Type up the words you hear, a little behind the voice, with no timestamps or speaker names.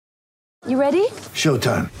You ready?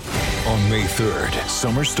 Showtime. On May 3rd,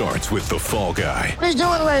 summer starts with The Fall Guy. Let's do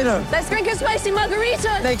it later. Let's drink a spicy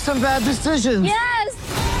margarita. Make some bad decisions. Yes!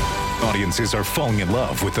 Audiences are falling in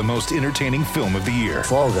love with the most entertaining film of the year.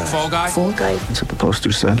 Fall Guy. Fall Guy. Fall guy. That's what the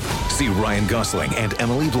poster said. See Ryan Gosling and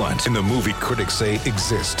Emily Blunt in the movie critics say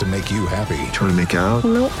exists to make you happy. Trying to make it out?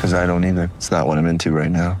 Nope. Because I don't either. It's not what I'm into right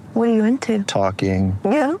now. What are you into? Talking.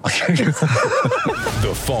 Yeah.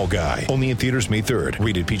 The Fall Guy. Only in theaters May 3rd.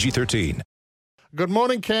 Rated PG-13. Good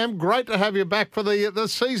morning, Cam. Great to have you back for the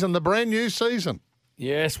season, the brand new season.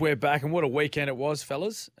 Yes, we're back, and what a weekend it was,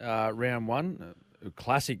 fellas. Round one, a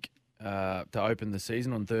classic to open the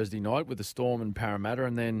season on Thursday night with the Storm and Parramatta,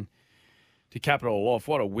 and then to cap it all off,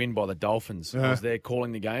 what a win by the Dolphins. I was there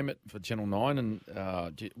calling the game for Channel 9, and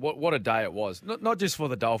what a day it was. Not just for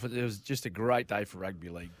the Dolphins, it was just a great day for rugby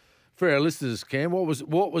league. For our listeners, Cam, what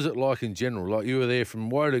was it like in general? Like, you were there from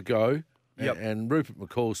woe to go. Yep. And Rupert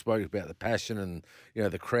McCall spoke about the passion and, you know,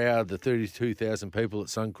 the crowd, the 32,000 people at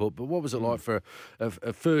Suncorp. But what was it like for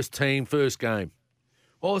a first team, first game?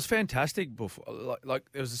 Well, it was fantastic. Before,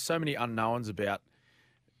 like there was so many unknowns about,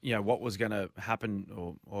 you know, what was going to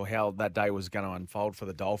happen or how that day was going to unfold for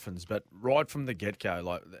the Dolphins. But right from the get-go,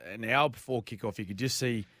 like an hour before kickoff, you could just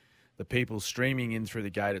see the people streaming in through the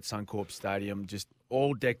gate at Suncorp Stadium, just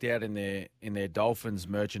all decked out in their Dolphins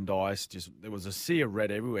merchandise. Just there was a sea of red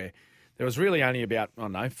everywhere. There was really only about, I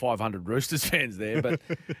don't know, 500 Roosters fans there, but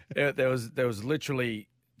there was literally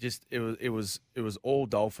just it was all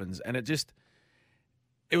Dolphins, and it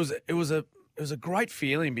was a great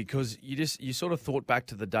feeling because you sort of thought back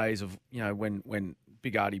to the days of, you know, when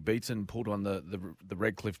Big Artie Beetson pulled on the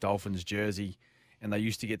Redcliffe Dolphins jersey, and they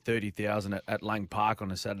used to get 30,000 at Lang Park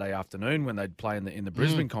on a Saturday afternoon when they'd play in the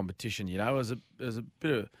Brisbane competition. You know, there's a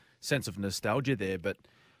bit of sense of nostalgia there, but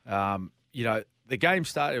you know. The game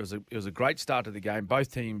started. It was a great start to the game.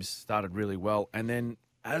 Both teams started really well, and then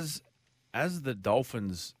as the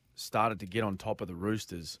Dolphins started to get on top of the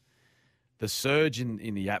Roosters, the surge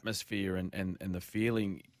in the atmosphere and the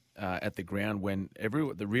feeling at the ground when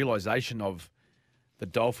the realization of the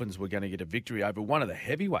Dolphins were going to get a victory over one of the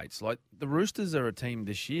heavyweights. Like the Roosters are a team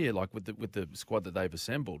this year, like with the squad that they've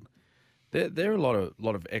assembled, they're a lot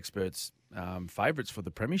of experts favourites for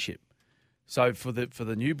the premiership. So for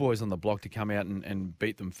the new boys on the block to come out and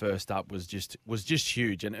beat them first up was just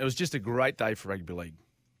huge, and it was just a great day for rugby league.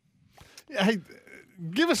 Hey,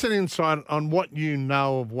 give us an insight on what you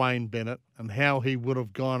know of Wayne Bennett and how he would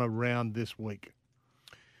have gone around this week.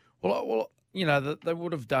 Well, you know, they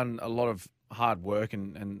would have done a lot of hard work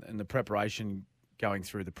and the preparation going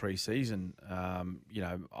through the pre-season. You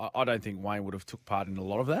know, I don't think Wayne would have took part in a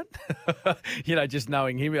lot of that. You know, just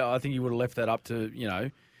knowing him, I think he would have left that up to, you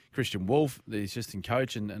know, Christian Wolf, the assistant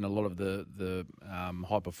coach, and a lot of the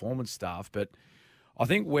high performance staff. But I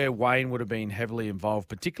think where Wayne would have been heavily involved,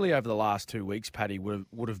 particularly over the last 2 weeks, Paddy,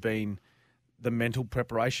 would have been the mental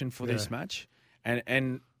preparation for this match,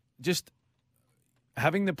 and just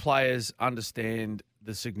having the players understand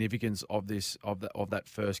the significance of that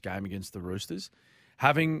first game against the Roosters,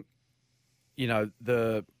 having, you know,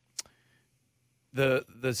 the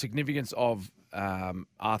significance of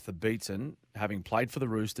Arthur Beetson having played for the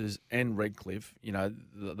Roosters and Redcliffe. You know,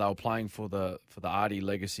 they were playing for the Artie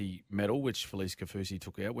Legacy medal, which Felice Kaufusi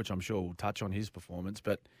took out, which I'm sure will touch on his performance.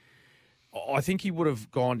 But I think he would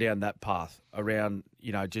have gone down that path around,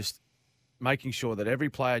 you know, just making sure that every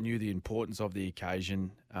player knew the importance of the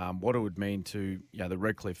occasion, what it would mean to, you know, the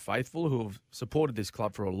Redcliffe faithful who have supported this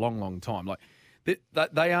club for a long, long time. Like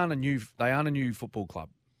they aren't a new football club.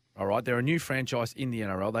 All right, they're a new franchise in the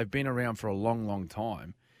NRL. They've been around for a long, long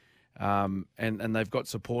time, and they've got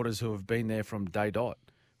supporters who have been there from day dot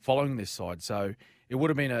following this side. So it would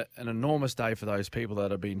have been an enormous day for those people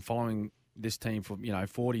that have been following this team for, you know,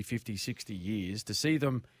 40, 50, 60 years. To see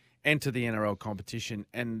them enter the NRL competition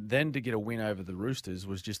and then to get a win over the Roosters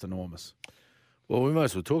was just enormous. Well, we might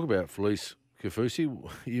as well talk about Felice Kaufusi.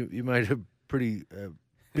 You made a pretty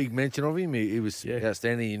big mention of him. He was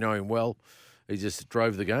outstanding. You know him well. He just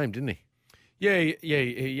drove the game, didn't he? Yeah,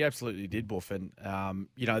 he absolutely did, Buff. And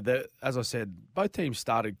you know, as I said, both teams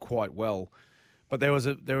started quite well, but there was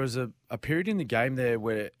a period in the game there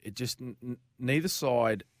where it just neither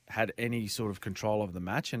side had any sort of control of the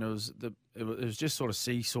match, and it was just sort of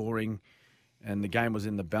seesawing, and the game was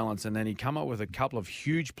in the balance. And then he come up with a couple of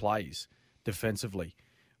huge plays defensively,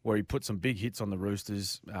 where he put some big hits on the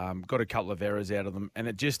Roosters, got a couple of errors out of them, and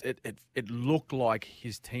it looked like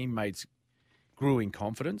his teammates grew in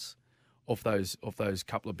confidence off those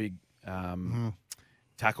couple of big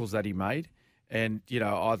tackles that he made. And, you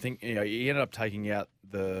know, I think, you know, he ended up taking out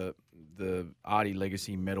the Artie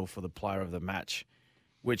Legacy medal for the player of the match,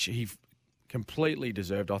 which he completely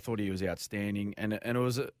deserved. I thought he was outstanding, and it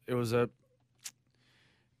was a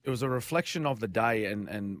reflection of the day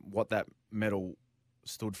and what that medal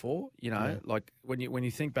stood for. Like when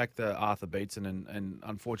you think back to Arthur Beetson, and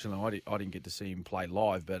unfortunately I didn't get to see him play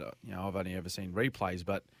live, but I've only ever seen replays.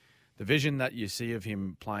 But the vision that you see of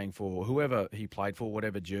him playing for whoever he played for,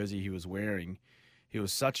 whatever jersey he was wearing, he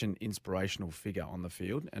was such an inspirational figure on the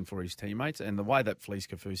field and for his teammates. And the way that Felice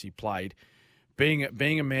Kaufusi played, being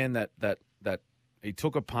a man that he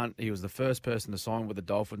took a punt, he was the first person to sign with the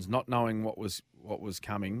Dolphins, not knowing what was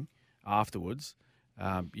coming afterwards.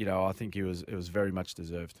 I think it was very much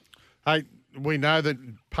deserved. Hey, we know that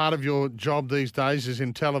part of your job these days is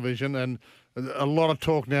in television, and a lot of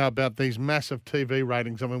talk now about these massive TV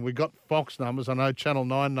ratings. I mean, we got Fox numbers. I know Channel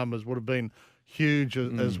 9 numbers would have been huge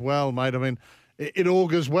as well, mate. I mean, it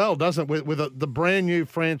augurs well, doesn't it, with the brand new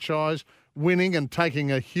franchise winning and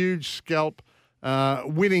taking a huge scalp,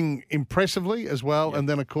 winning impressively as well. Yep. And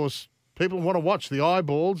then, of course, people want to watch. The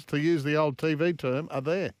eyeballs, to use the old TV term, are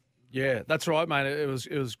there. Yeah, that's right, mate. It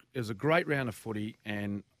was a great round of footy,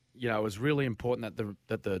 and it was really important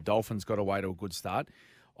that the Dolphins got away to a good start.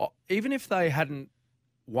 Even if they hadn't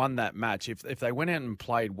won that match, if they went out and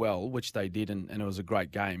played well, which they did, and it was a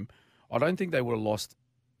great game, I don't think they would have lost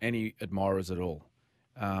any admirers at all.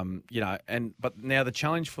 But now the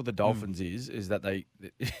challenge for the Dolphins is that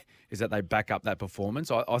they back up that performance.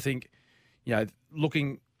 I think,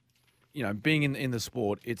 looking. Being in the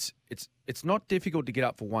sport, it's not difficult to get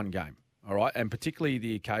up for one game, all right? And particularly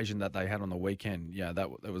the occasion that they had on the weekend, that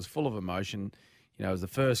was full of emotion. It was the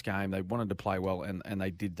first game. They wanted to play well, and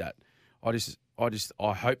they did that.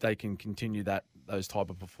 I hope they can continue those type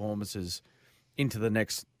of performances into the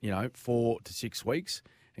next 4 to 6 weeks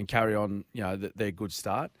and carry on their good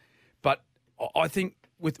start. But I think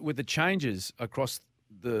with the changes across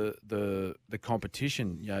the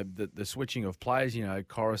competition, the switching of players,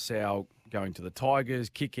 Coruscant going to the Tigers,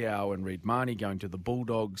 Kikau and Reed Marnie going to the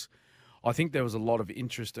Bulldogs. I think there was a lot of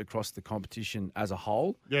interest across the competition as a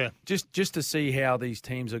whole. Yeah. Just to see how these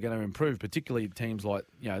teams are going to improve, particularly teams like,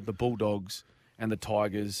 the Bulldogs and the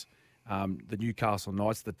Tigers, the Newcastle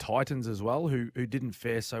Knights, the Titans as well, who didn't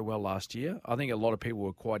fare so well last year. I think a lot of people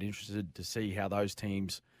were quite interested to see how those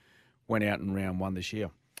teams went out in round one this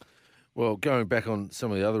year. Well, going back on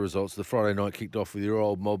some of the other results, the Friday night kicked off with your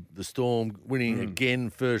old mob, the Storm, winning again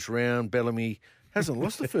first round. Bellamy hasn't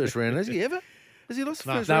lost the first round, has he ever? Has he lost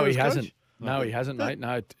the first round? No, he hasn't. No, he hasn't, mate.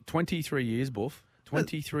 No, 23 years, Buff.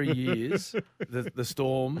 23 years, the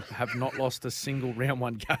Storm have not lost a single round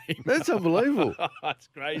one game. That's unbelievable. It's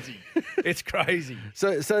crazy. It's crazy.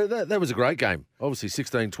 So that was a great game. Obviously,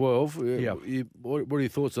 16-12. Yeah. What are your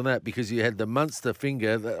thoughts on that? Because you had the Munster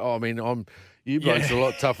finger. You blokes are a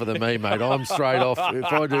lot tougher than me, mate. I'm straight off. If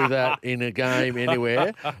I do that in a game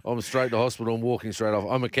anywhere, I'm straight to hospital and walking straight off.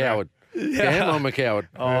 I'm a coward. Cam, I'm a coward.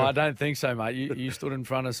 Oh, I don't think so, mate. You stood in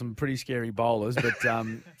front of some pretty scary bowlers. But,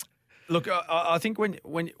 look, I think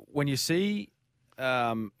when you see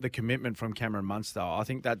the commitment from Cameron Munster, I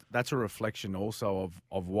think that's a reflection also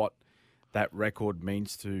of what that record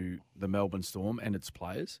means to the Melbourne Storm and its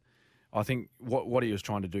players. I think what he was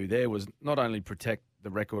trying to do there was not only protect the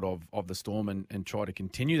record of the Storm and try to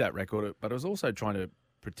continue that record, but it was also trying to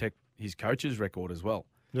protect his coach's record as well.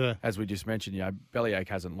 Yeah. As we just mentioned, Bellyache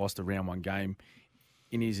hasn't lost a round one game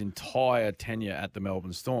in his entire tenure at the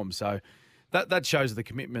Melbourne Storm. So that shows the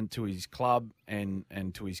commitment to his club and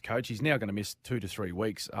to his coach. He's now going to miss 2 to 3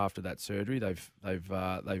 weeks after that surgery.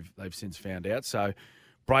 They've since found out. So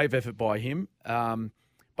brave effort by him.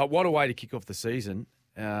 But what a way to kick off the season.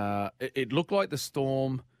 It looked like the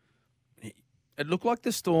Storm. It looked like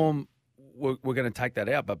the Storm were going to take that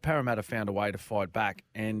out, but Parramatta found a way to fight back,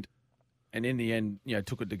 and in the end,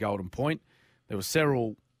 took it to Golden Point. There were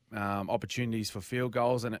several opportunities for field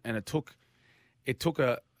goals, and it took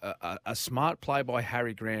a smart play by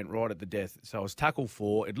Harry Grant right at the death. So it was tackle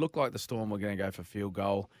 4. It looked like the Storm were going to go for field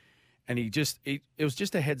goal, and it was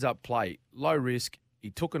just a heads up play, low risk. He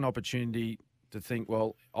took an opportunity to think,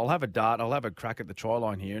 well, I'll have a dart, I'll have a crack at the try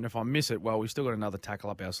line here, and if I miss it, well, we've still got another tackle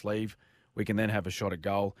up our sleeve. We can then have a shot at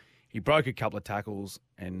goal. He broke a couple of tackles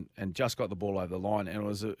and just got the ball over the line, and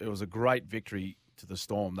it was a great victory to the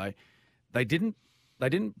Storm. They didn't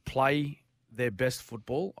play their best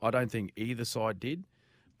football. I don't think either side did,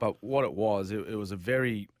 but what it was a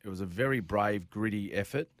very brave, gritty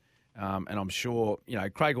effort, and I'm sure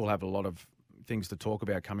Craig will have a lot of things to talk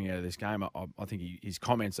about coming out of this game. I think his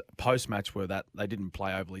comments post match were that they didn't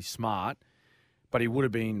play overly smart, but he would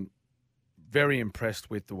have been very impressed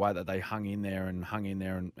with the way that they hung in there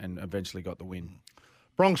and eventually got the win.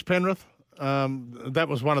 Bronx Penrith, that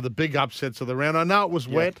was one of the big upsets of the round. I know it was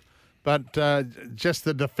wet, but just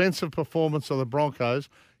the defensive performance of the Broncos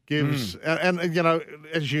gives, and you know,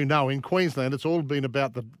 as you know, in Queensland, it's all been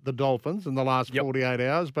about the Dolphins in the last 48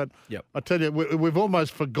 hours. But I tell you, we've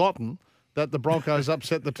almost forgotten that the Broncos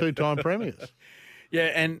upset the two-time premiers.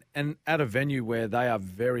 Yeah, and at a venue where they are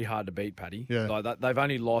very hard to beat, Paddy. Yeah. Like that, they've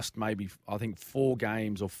only lost maybe, I think, 4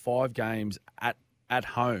 games or 5 games at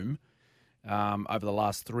home over the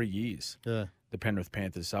last 3 years. Yeah. The Penrith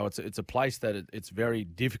Panthers. So it's a place that it's very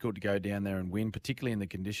difficult to go down there and win, particularly in the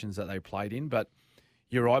conditions that they played in. But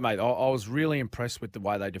you're right, mate. I was really impressed with the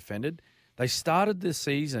way they defended. They started the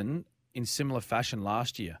season in similar fashion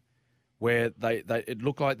last year, where it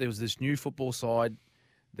looked like there was this new football side.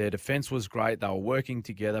 Their defence was great. They were working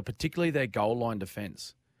together, particularly their goal line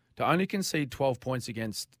defence. To only concede 12 points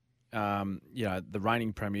against, the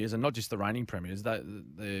reigning premiers, and not just the reigning premiers,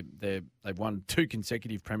 they've won 2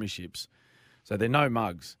 consecutive premierships, so they're no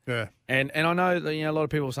mugs. Yeah. And I know that, a lot of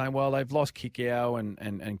people are saying, well, they've lost Kikau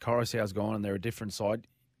and Coruscant's gone, and they're a different side.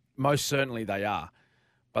 Most certainly they are,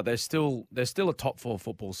 but they're still a top 4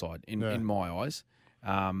 football side in my eyes.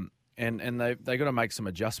 And they got to make some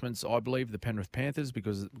adjustments, I believe, the Penrith Panthers,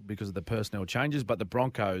 because of the personnel changes. But the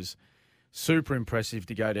Broncos, super impressive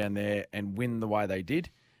to go down there and win the way they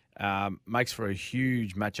did. Makes for a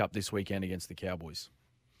huge matchup this weekend against the Cowboys.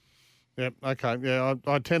 Yep. Okay. Yeah,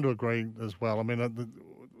 I tend to agree as well. I mean,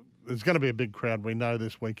 there's going to be a big crowd, we know,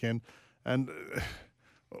 this weekend, and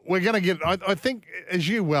we're going to get. I think, as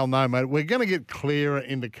you well know, mate, we're going to get clearer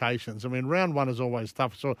indications. I mean, round 1 is always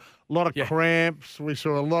tough. So a lot of cramps. We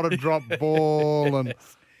saw a lot of drop ball, and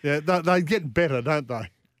they get better, don't they?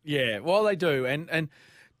 Yeah. Well, they do, and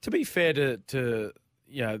to be fair to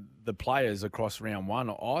the players across round 1,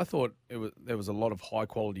 I thought there was a lot of high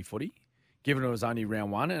quality footy, given it was only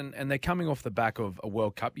round 1, and they're coming off the back of a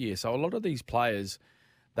World Cup year. So a lot of these players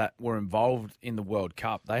that were involved in the World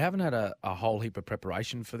Cup, they haven't had a whole heap of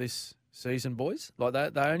preparation for this season, boys. Like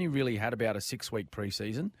they only really had about a 6-week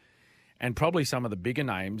preseason, and probably some of the bigger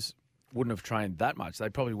names wouldn't have trained that much. They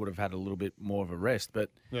probably would have had a little bit more of a rest. But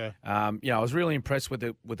I was really impressed with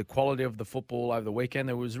the quality of the football over the weekend.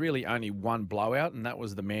 There was really only one blowout, and that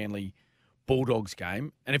was the Manly Bulldogs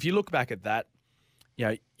game. And if you look back at that,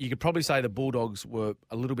 you could probably say the Bulldogs were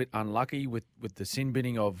a little bit unlucky with the sin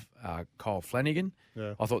binning of Kyle Flanagan.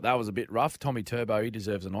 Yeah. I thought that was a bit rough. Tommy Turbo, he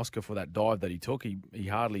deserves an Oscar for that dive that he took. He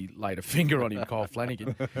hardly laid a finger on him, Kyle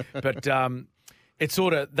Flanagan. But it's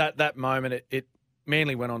sort of that moment, it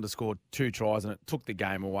Manly went on to score 2 tries, and it took the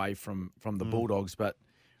game away from the Bulldogs. But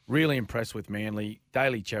really impressed with Manly.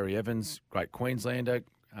 Daly Cherry Evans, great Queenslander.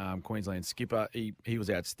 Queensland skipper, he was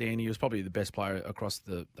outstanding. He was probably the best player across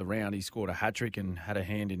the round. He scored a hat-trick and had a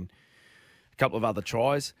hand in a couple of other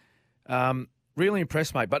tries. Really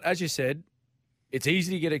impressed, mate. But as you said, it's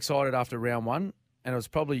easy to get excited after round 1, and it was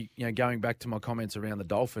probably, going back to my comments around the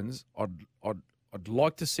Dolphins, I'd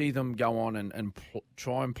like to see them go on and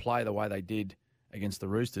try and play the way they did against the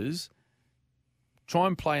Roosters. Try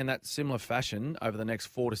and play in that similar fashion over the next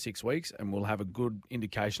 4 to 6 weeks, and we'll have a good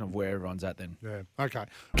indication of where everyone's at then. Yeah, okay.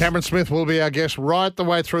 Cameron Smith will be our guest right the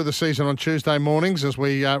way through the season on Tuesday mornings as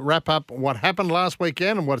we wrap up what happened last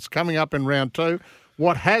weekend and what's coming up in round 2.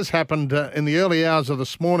 What has happened in the early hours of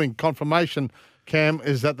this morning, confirmation, Cam,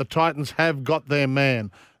 is that the Titans have got their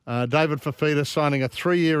man. David Fifita signing a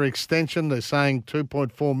 3-year extension. They're saying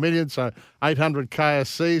 $2.4 million, so $800K a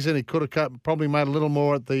season. He could have probably made a little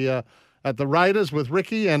more at the Raiders with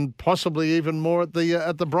Ricky, and possibly even more at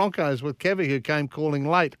the Broncos with Kevy, who came calling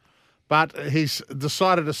late. But he's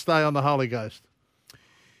decided to stay on the Holy Ghost.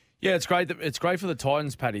 Yeah, it's great. It's great for the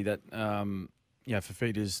Titans, Paddy, that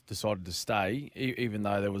Fifita's decided to stay, even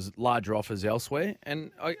though there was larger offers elsewhere.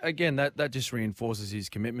 And again, that just reinforces his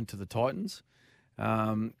commitment to the Titans.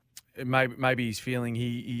 Maybe he's feeling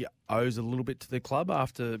he owes a little bit to the club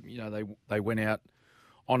after they went out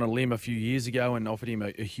on a limb a few years ago and offered him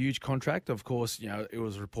a huge contract. Of course, it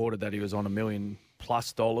was reported that he was on $1 million+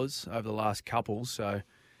 over the last couple. So,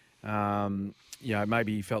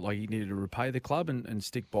 maybe he felt like he needed to repay the club and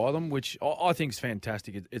stick by them, which I think is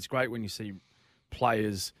fantastic. It's great when you see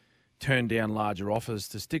players turn down larger offers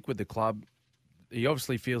to stick with the club. He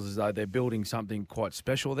obviously feels as though they're building something quite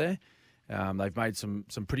special there. They've made some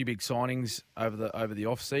pretty big signings over the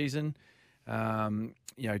off season.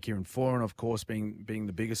 Kieran Foran, of course, being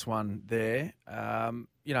the biggest one there. And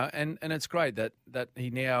it's great that he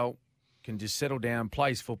now can just settle down,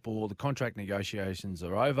 plays football. The contract negotiations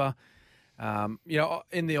are over.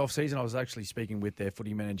 In the off season, I was actually speaking with their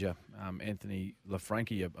footy manager, Anthony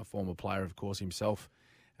LaFranchi, a former player, of course, himself,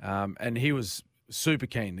 and he was super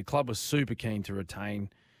keen. The club was super keen to retain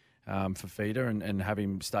for Feeder and have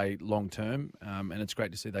him stay long term. And it's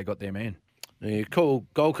great to see they got their man. Yeah, cool.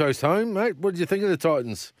 Gold Coast home, mate. What did you think of the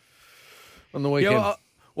Titans on the weekend? Yeah,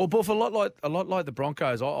 well, Buff, a lot like the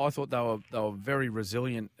Broncos, I thought they were very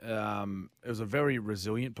resilient. It was a very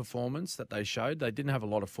resilient performance that they showed. They didn't have a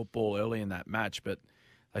lot of football early in that match, but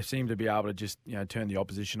they seemed to be able to just turn the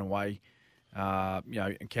opposition away,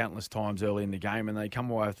 countless times early in the game, and they come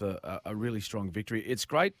away with a really strong victory. It's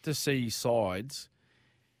great to see sides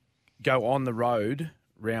go on the road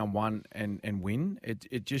round one and win.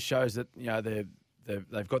 It just shows that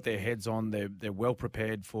they've got their heads on. They're well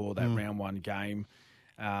prepared for that round one game.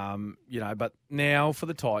 But now for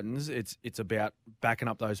the Titans, it's about backing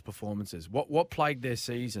up those performances. What plagued their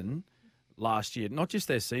season last year, not just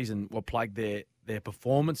their season, what plagued their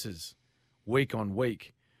performances week on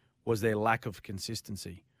week was their lack of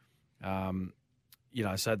consistency.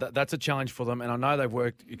 So that's a challenge for them. And I know they've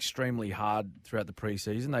worked extremely hard throughout the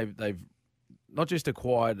preseason. They've not just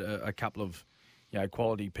acquired a couple of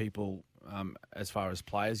quality people as far as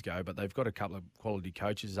players go, but they've got a couple of quality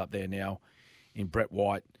coaches up there now in Brett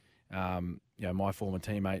White, my former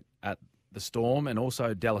teammate at the Storm, and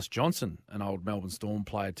also Dallas Johnson, an old Melbourne Storm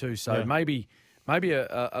player too. So maybe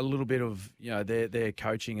a little bit of their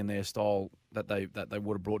coaching and their style that they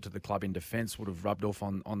would have brought to the club in defence would have rubbed off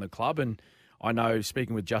on the club. And I know,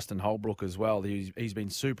 speaking with Justin Holbrook as well, he's been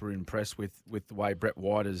super impressed with the way Brett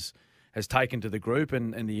White has taken to the group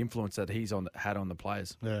and the influence that he's had on the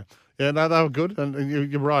players. Yeah, no, they were good, and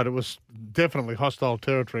you're right. It was definitely hostile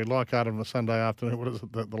territory, like out on a Sunday afternoon. What is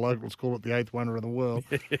it? The locals call it the eighth wonder of the world.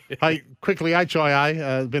 Hey, quickly, HIA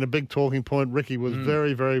has been a big talking point. Ricky was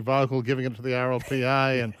very, very vocal, giving it to the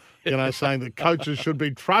RLPA, and saying that coaches should be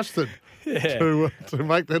trusted to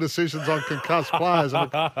make their decisions on concussed players.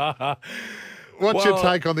 What's your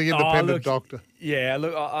take on the independent doctor? Yeah,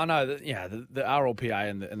 look, I know that the RLPA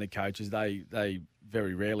and the coaches they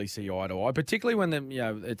very rarely see eye to eye, particularly when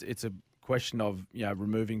it's a question of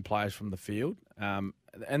removing players from the field. And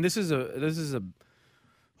this is a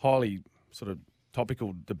highly sort of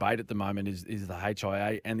topical debate at the moment is the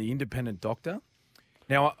HIA and the independent doctor.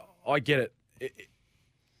 Now I get it.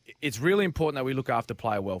 It's really important that we look after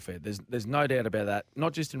player welfare. There's no doubt about that.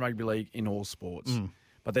 Not just in rugby league, in all sports.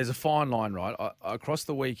 But there's a fine line, right? Across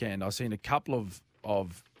the weekend, I've seen a couple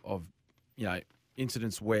of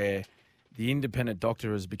incidents where the independent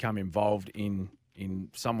doctor has become involved in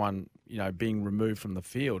someone being removed from the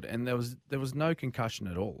field, and there was no concussion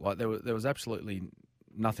at all. Like there was absolutely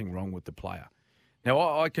nothing wrong with the player.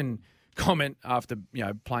 Now I can comment after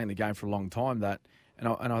playing the game for a long time that, and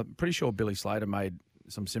I'm pretty sure Billy Slater made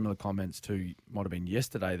some similar comments too. Might have been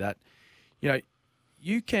yesterday that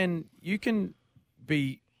you can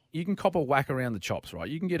cop a whack around the chops, right?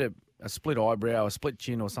 You can get a split eyebrow, a split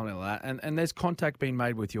chin or something like that, and there's contact being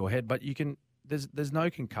made with your head, but there's no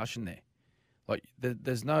concussion there. Like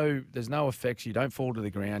there's no effects. You don't fall to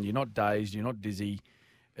the ground. You're not dazed. You're not dizzy.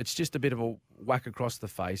 It's just a bit of a whack across the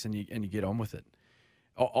face, and you get on with it.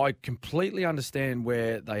 I completely understand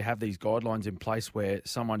where they have these guidelines in place where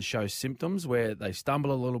someone shows symptoms, where they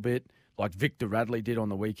stumble a little bit, like Victor Radley did on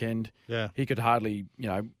the weekend. Yeah, he could hardly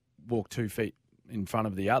walk 2 feet in front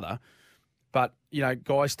of the other. But,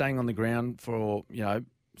 guys staying on the ground for,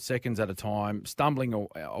 seconds at a time, stumbling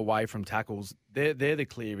away from tackles, they're the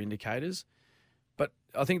clear indicators. But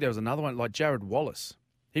I think there was another one, like Jared Wallace.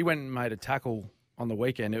 He went and made a tackle on the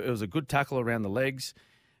weekend. It was a good tackle around the legs.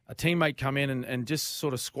 A teammate come in and just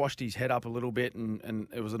sort of squashed his head up a little bit, and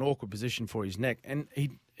it was an awkward position for his neck. And he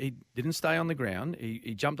didn't stay on the ground.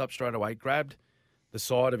 He jumped up straight away, grabbed the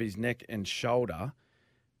side of his neck and shoulder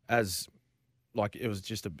as like it was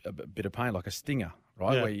just a bit of pain, like a stinger,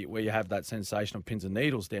 right? Yeah. Where you have that sensation of pins and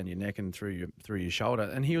needles down your neck and through your shoulder.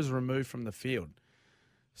 And he was removed from the field.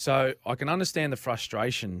 So I can understand the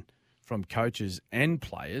frustration from coaches and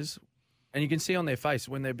players, and you can see on their face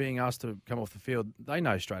when they're being asked to come off the field, they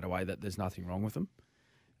know straight away that there's nothing wrong with them.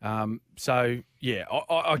 I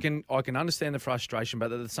can understand the frustration,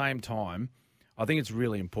 but at the same time, I think it's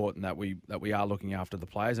really important that we are looking after the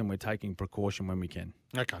players and we're taking precaution when we can.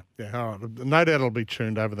 Okay. Yeah, all right. No doubt it'll be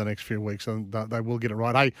tuned over the next few weeks and they will get it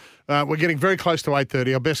right. Hey, we're getting very close to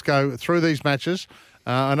 8:30. I best go through these matches.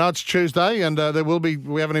 I know it's Tuesday and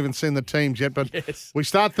we haven't even seen the teams yet, but yes. We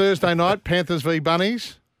start Thursday night, Panthers v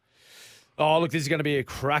Bunnies. Oh, look, this is going to be a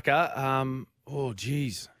cracker. Would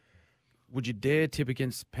you dare tip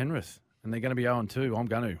against Penrith? And they're going to be 0-2. I'm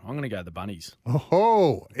going to go the Bunnies.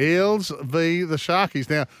 Oh, Eels v the Sharkies.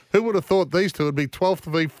 Now, who would have thought these two would be 12th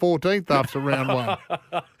v 14th after round one?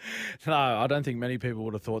 No, I don't think many people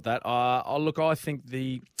would have thought that. I think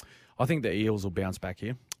the Eels will bounce back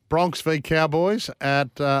here. Bronx v Cowboys at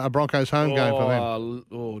a Broncos home game for them.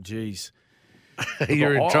 Oh, geez.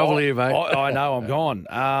 You're in trouble here, mate. I know, I'm gone.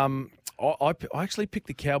 I actually picked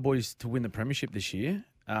the Cowboys to win the premiership this year.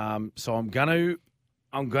 So I'm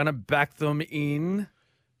gonna back them in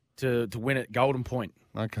to win at Golden Point.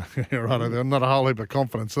 Okay, right. There's not a whole heap of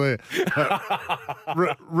confidence there.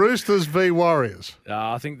 Roosters v Warriors.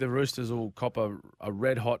 I think the Roosters will cop a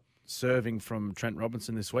red-hot serving from Trent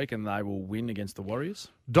Robinson this week, and they will win against the Warriors.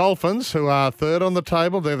 Dolphins, who are third on the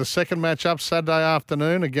table, they're the second match up Saturday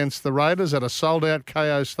afternoon against the Raiders at a sold-out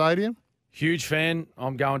KO Stadium. Huge fan.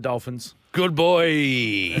 I'm going Dolphins. Good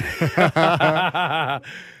boy.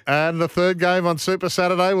 And the third game on Super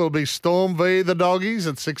Saturday will be Storm v the Doggies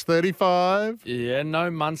at 6:35. Yeah, no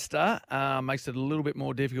Munster. Makes it a little bit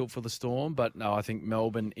more difficult for the Storm, but no, I think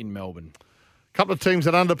Melbourne in Melbourne. Couple of teams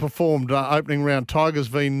that underperformed opening round. Tigers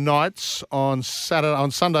v Knights on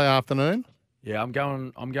Sunday afternoon. Yeah, I'm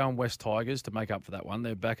going West Tigers to make up for that one.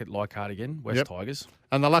 They're back at Leichhardt again, West Tigers.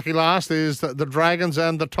 And the lucky last is the Dragons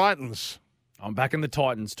and the Titans. I'm back in the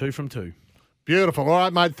Titans, 2 from 2. Beautiful. All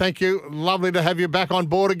right, mate, thank you. Lovely to have you back on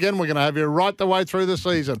board again. We're going to have you right the way through the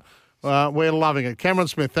season. We're loving it. Cameron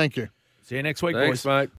Smith, thank you. See you next week, Thanks, boys. Mate.